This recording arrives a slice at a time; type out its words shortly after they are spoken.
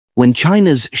When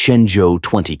China's Shenzhou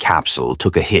 20 capsule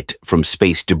took a hit from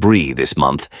space debris this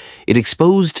month, it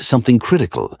exposed something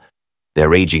critical.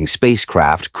 Their aging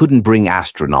spacecraft couldn't bring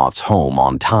astronauts home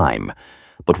on time.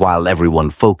 But while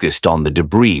everyone focused on the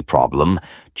debris problem,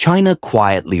 China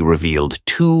quietly revealed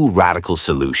two radical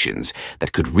solutions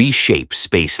that could reshape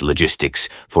space logistics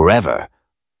forever.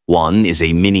 One is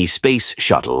a mini space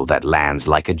shuttle that lands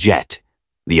like a jet.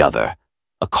 The other,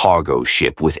 a cargo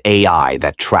ship with AI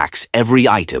that tracks every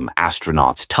item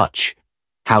astronauts touch.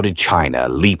 How did China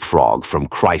leapfrog from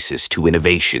crisis to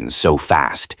innovation so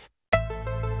fast?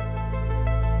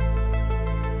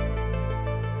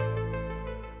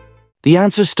 The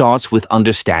answer starts with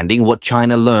understanding what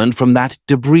China learned from that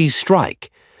debris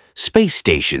strike. Space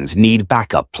stations need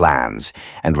backup plans,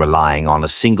 and relying on a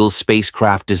single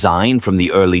spacecraft design from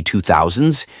the early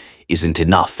 2000s isn't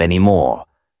enough anymore.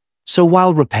 So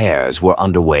while repairs were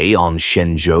underway on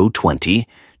Shenzhou 20,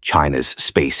 China's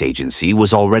space agency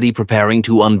was already preparing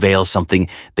to unveil something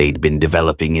they'd been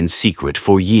developing in secret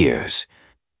for years.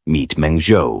 Meet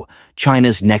Mengzhou,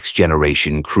 China's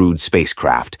next-generation crewed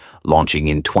spacecraft, launching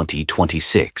in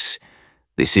 2026.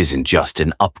 This isn't just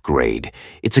an upgrade,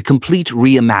 it's a complete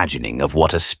reimagining of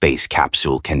what a space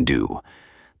capsule can do.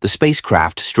 The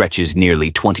spacecraft stretches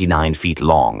nearly 29 feet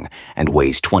long and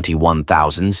weighs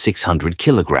 21,600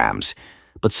 kilograms.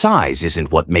 But size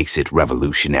isn't what makes it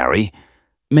revolutionary.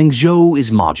 Mengzhou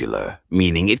is modular,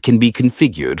 meaning it can be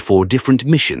configured for different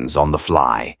missions on the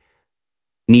fly.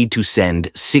 Need to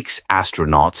send 6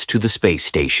 astronauts to the space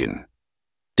station.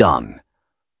 Done.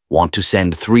 Want to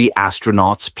send 3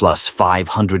 astronauts plus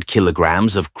 500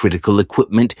 kilograms of critical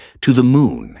equipment to the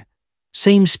moon.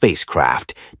 Same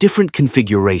spacecraft, different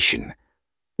configuration.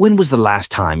 When was the last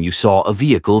time you saw a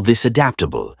vehicle this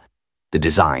adaptable? The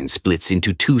design splits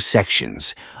into 2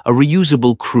 sections, a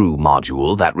reusable crew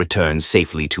module that returns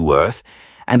safely to Earth,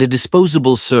 and a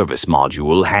disposable service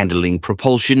module handling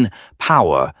propulsion,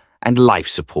 power, and life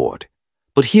support.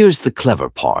 But here's the clever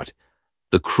part.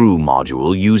 The crew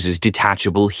module uses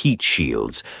detachable heat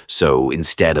shields, so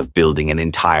instead of building an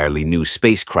entirely new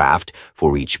spacecraft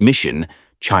for each mission,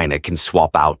 China can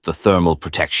swap out the thermal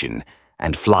protection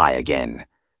and fly again.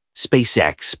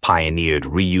 SpaceX pioneered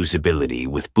reusability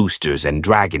with boosters and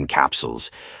Dragon capsules,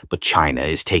 but China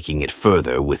is taking it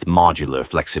further with modular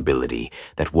flexibility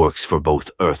that works for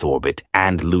both Earth orbit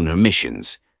and lunar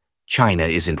missions. China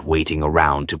isn't waiting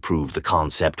around to prove the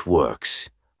concept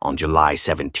works. On July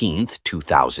 17,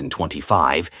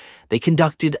 2025, they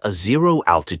conducted a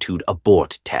zero-altitude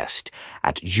abort test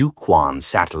at Jiuquan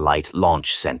Satellite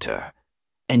Launch Center.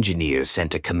 Engineers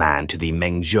sent a command to the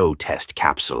Mengzhou test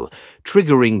capsule,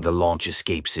 triggering the launch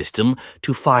escape system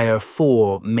to fire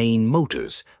 4 main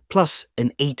motors, plus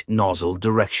an 8-nozzle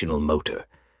directional motor.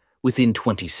 Within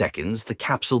 20 seconds, the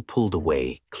capsule pulled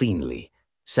away cleanly,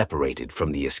 separated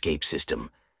from the escape system,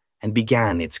 and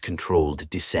began its controlled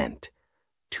descent.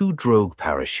 2 drogue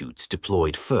parachutes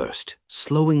deployed first,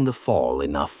 slowing the fall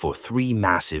enough for 3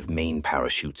 massive main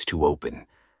parachutes to open.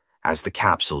 As the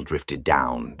capsule drifted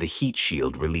down, the heat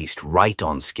shield released right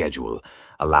on schedule,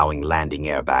 allowing landing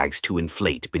airbags to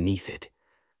inflate beneath it.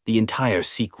 The entire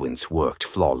sequence worked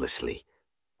flawlessly.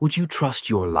 Would you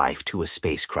trust your life to a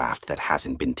spacecraft that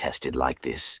hasn't been tested like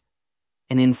this?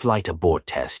 An in-flight abort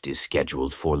test is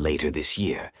scheduled for later this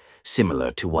year,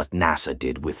 similar to what NASA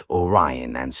did with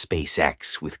Orion and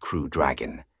SpaceX with Crew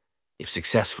Dragon. If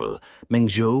successful,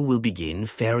 Mengzhou will begin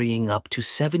ferrying up to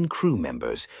 7 crew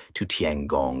members to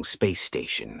Tiangong Space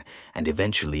Station and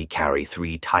eventually carry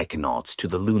 3 taikonauts to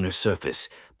the lunar surface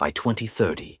by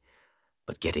 2030.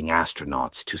 But getting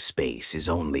astronauts to space is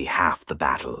only half the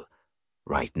battle.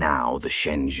 Right now, the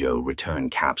Shenzhou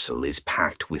return capsule is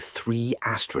packed with 3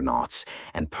 astronauts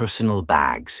and personal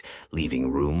bags,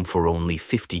 leaving room for only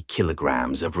 50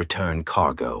 kilograms of return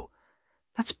cargo.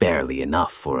 That's barely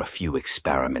enough for a few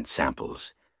experiment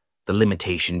samples. The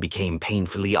limitation became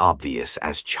painfully obvious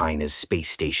as China's space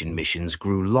station missions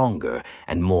grew longer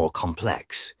and more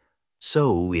complex.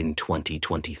 So, in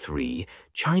 2023,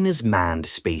 China's Manned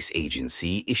Space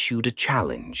Agency issued a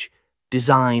challenge: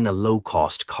 design a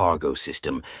low-cost cargo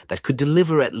system that could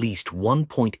deliver at least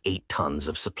 1.8 tons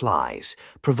of supplies,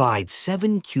 provide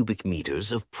 7 cubic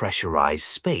meters of pressurized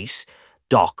space,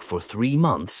 dock for 3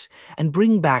 months, and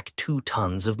bring back 2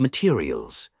 tons of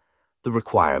materials. The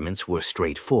requirements were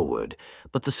straightforward,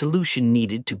 but the solution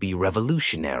needed to be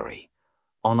revolutionary.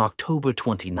 On October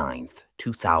 29,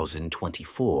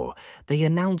 2024, they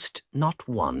announced not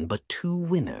 1 but 2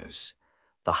 winners: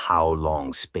 the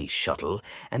Haolong Space Shuttle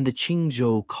and the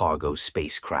Qingzhou cargo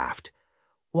spacecraft.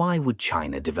 Why would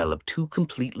China develop 2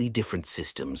 completely different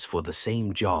systems for the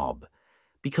same job?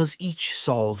 because each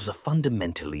solves a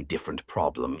fundamentally different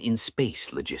problem in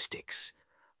space logistics.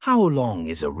 How long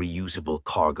is a reusable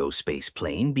cargo space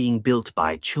plane being built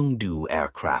by Chengdu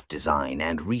Aircraft Design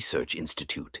and Research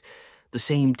Institute, the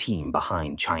same team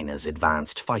behind China's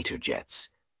advanced fighter jets?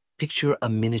 Picture a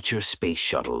miniature space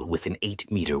shuttle with an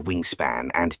 8-meter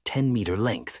wingspan and 10-meter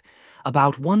length,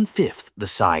 about 1/5 the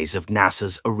size of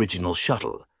NASA's original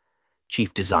shuttle.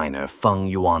 Chief designer Feng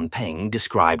Yuanpeng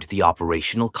described the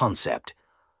operational concept: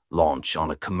 launch on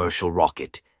a commercial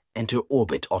rocket, enter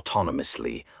orbit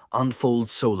autonomously, unfold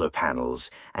solar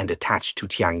panels, and attach to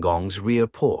Tiangong's rear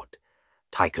port.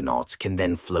 Taikonauts can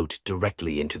then float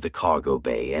directly into the cargo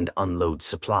bay and unload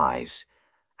supplies.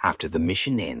 After the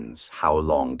mission ends,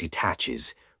 Haolong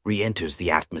detaches, re-enters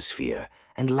the atmosphere,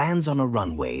 and lands on a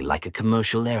runway like a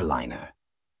commercial airliner.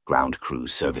 Ground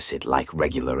crews service it like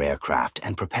regular aircraft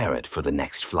and prepare it for the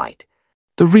next flight.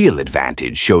 The real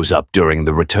advantage shows up during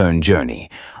the return journey.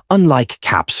 Unlike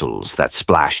capsules that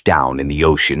splash down in the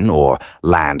ocean or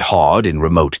land hard in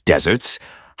remote deserts,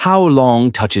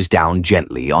 Haolong touches down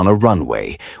gently on a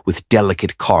runway with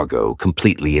delicate cargo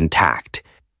completely intact.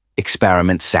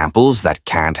 Experiment samples that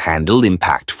can't handle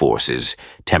impact forces,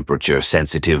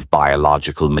 temperature-sensitive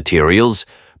biological materials,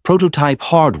 prototype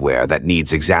hardware that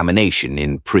needs examination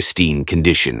in pristine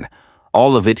condition.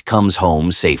 All of it comes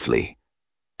home safely.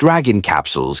 Dragon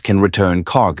capsules can return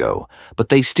cargo, but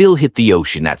they still hit the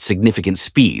ocean at significant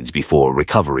speeds before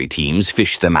recovery teams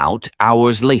fish them out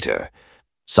hours later.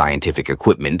 Scientific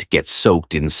equipment gets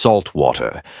soaked in salt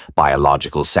water,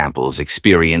 biological samples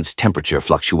experience temperature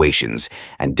fluctuations,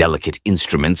 and delicate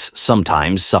instruments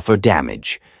sometimes suffer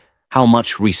damage. How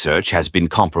much research has been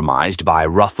compromised by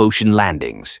rough ocean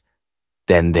landings?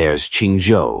 Then there's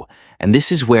Qingzhou, and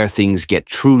this is where things get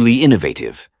truly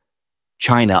innovative.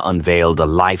 China unveiled a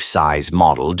life-size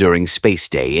model during Space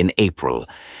Day in April,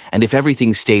 and if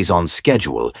everything stays on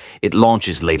schedule, it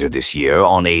launches later this year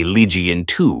on a Lijian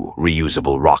 2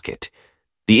 reusable rocket.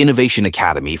 The Innovation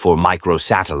Academy for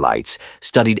Microsatellites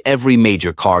studied every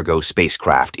major cargo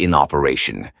spacecraft in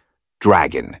operation: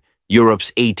 Dragon,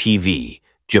 Europe's ATV,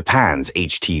 Japan's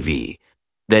HTV,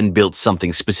 then built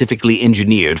something specifically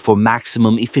engineered for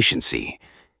maximum efficiency.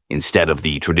 Instead of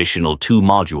the traditional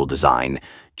 2-module design,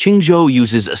 Qingzhou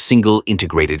uses a single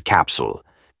integrated capsule.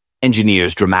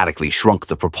 Engineers dramatically shrunk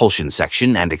the propulsion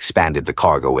section and expanded the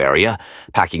cargo area,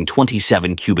 packing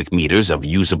 27 cubic meters of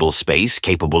usable space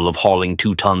capable of hauling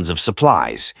 2 tons of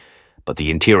supplies. But the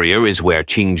interior is where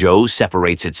Qingzhou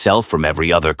separates itself from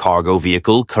every other cargo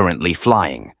vehicle currently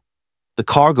flying. The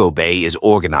cargo bay is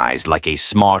organized like a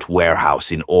smart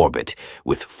warehouse in orbit,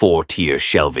 with 4-tier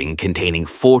shelving containing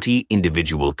 40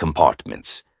 individual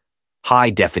compartments.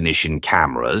 High-definition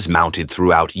cameras mounted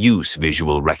throughout use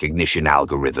visual recognition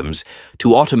algorithms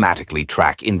to automatically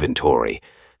track inventory.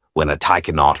 When a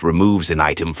taikonaut removes an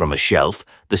item from a shelf,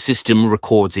 the system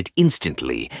records it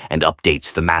instantly and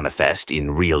updates the manifest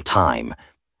in real time.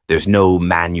 There's no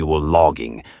manual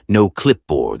logging, no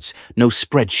clipboards, no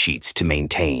spreadsheets to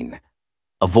maintain.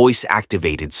 A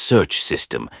voice-activated search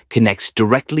system connects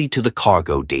directly to the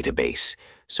cargo database,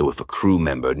 so if a crew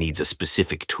member needs a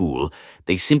specific tool,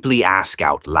 they simply ask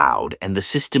out loud and the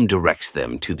system directs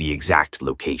them to the exact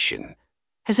location.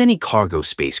 Has any cargo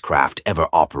spacecraft ever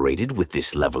operated with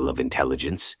this level of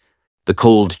intelligence? The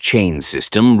cold chain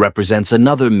system represents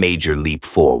another major leap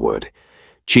forward.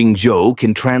 Qingzhou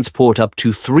can transport up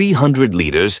to 300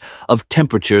 liters of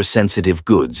temperature-sensitive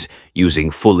goods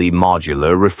using fully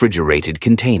modular refrigerated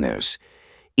containers.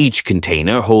 Each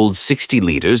container holds 60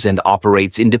 liters and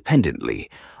operates independently,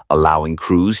 allowing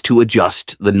crews to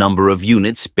adjust the number of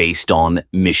units based on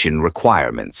mission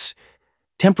requirements.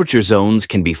 Temperature zones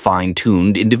can be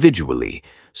fine-tuned individually,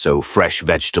 so fresh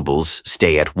vegetables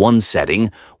stay at one setting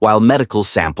while medical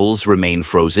samples remain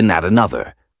frozen at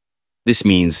another. This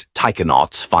means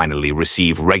taikonauts finally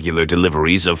receive regular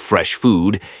deliveries of fresh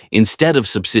food instead of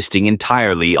subsisting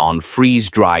entirely on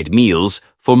freeze-dried meals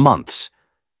for months.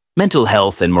 Mental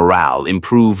health and morale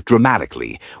improve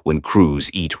dramatically when crews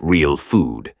eat real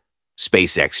food.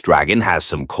 SpaceX Dragon has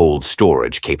some cold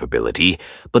storage capability,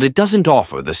 but it doesn't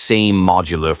offer the same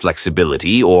modular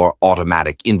flexibility or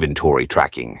automatic inventory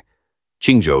tracking.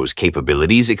 Qingzhou's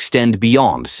capabilities extend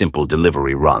beyond simple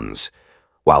delivery runs.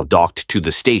 While docked to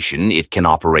the station, it can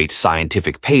operate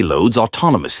scientific payloads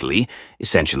autonomously,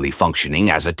 essentially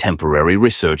functioning as a temporary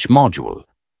research module.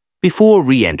 Before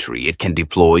re-entry, it can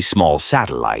deploy small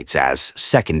satellites as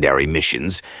secondary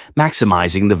missions,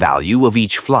 maximizing the value of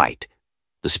each flight.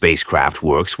 The spacecraft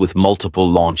works with multiple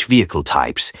launch vehicle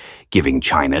types, giving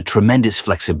China tremendous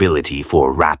flexibility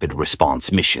for rapid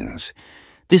response missions.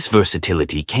 This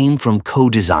versatility came from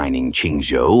co-designing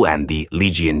Qingzhou and the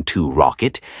Lijian-2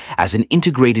 rocket as an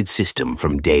integrated system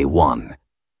from day one.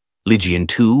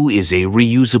 Lijian-2 is a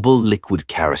reusable liquid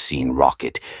kerosene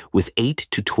rocket with 8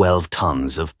 to 12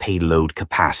 tons of payload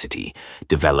capacity,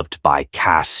 developed by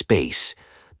CAS Space,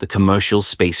 the commercial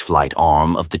spaceflight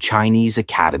arm of the Chinese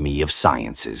Academy of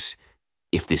Sciences.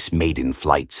 If this maiden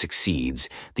flight succeeds,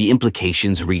 the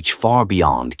implications reach far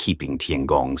beyond keeping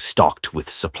Tiangong stocked with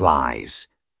supplies.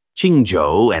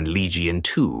 Qingzhou and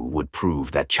Lijian-2 would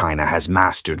prove that China has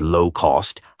mastered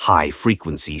low-cost,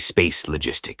 high-frequency space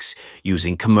logistics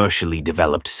using commercially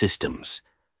developed systems.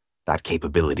 That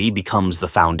capability becomes the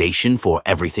foundation for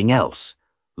everything else: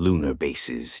 lunar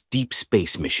bases, deep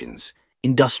space missions,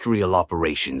 industrial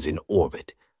operations in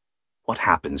orbit. What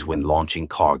happens when launching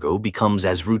cargo becomes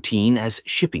as routine as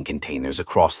shipping containers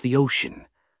across the ocean?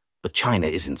 But China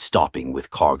isn't stopping with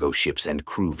cargo ships and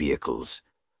crew vehicles.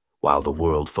 While the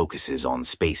world focuses on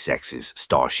SpaceX's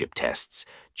Starship tests,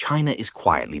 China is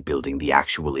quietly building the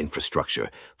actual infrastructure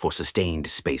for sustained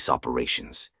space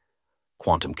operations.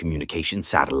 Quantum communication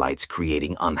satellites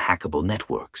creating unhackable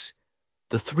networks.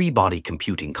 The three-body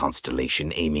computing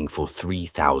constellation aiming for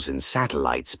 3,000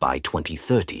 satellites by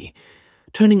 2030,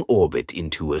 turning orbit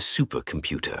into a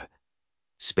supercomputer.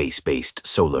 Space-based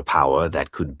solar power that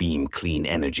could beam clean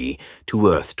energy to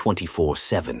Earth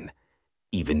 24/7.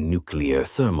 Even nuclear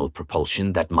thermal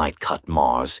propulsion that might cut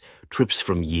Mars trips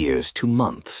from years to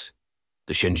months.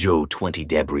 The Shenzhou 20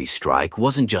 debris strike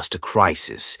wasn't just a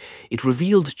crisis, it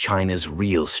revealed China's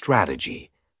real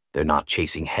strategy. They're not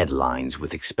chasing headlines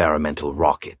with experimental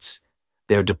rockets.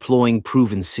 They're deploying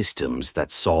proven systems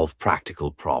that solve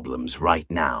practical problems right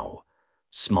now.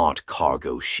 Smart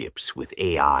cargo ships with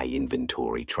AI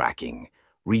inventory tracking,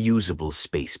 reusable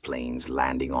space planes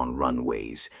landing on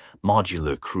runways,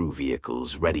 modular crew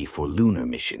vehicles ready for lunar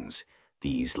missions.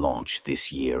 These launch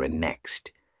this year and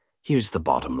next. Here's the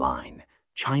bottom line.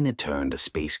 China turned a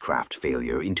spacecraft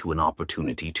failure into an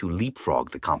opportunity to leapfrog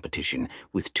the competition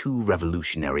with two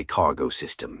revolutionary cargo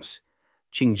systems: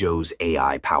 Qingzhou's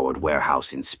AI-powered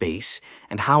warehouse in space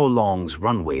and Haolong's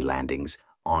runway landings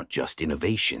aren't just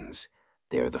innovations.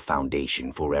 They're the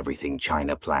foundation for everything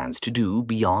China plans to do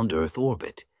beyond Earth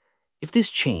orbit. If this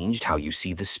changed how you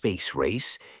see the space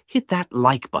race, hit that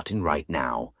like button right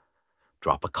now.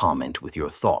 Drop a comment with your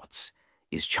thoughts.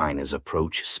 Is China's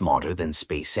approach smarter than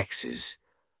SpaceX's?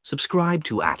 Subscribe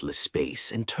to Atlas Space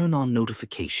and turn on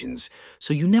notifications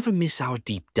so you never miss our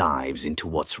deep dives into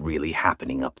what's really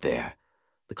happening up there.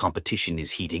 The competition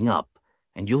is heating up,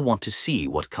 and you'll want to see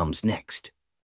what comes next.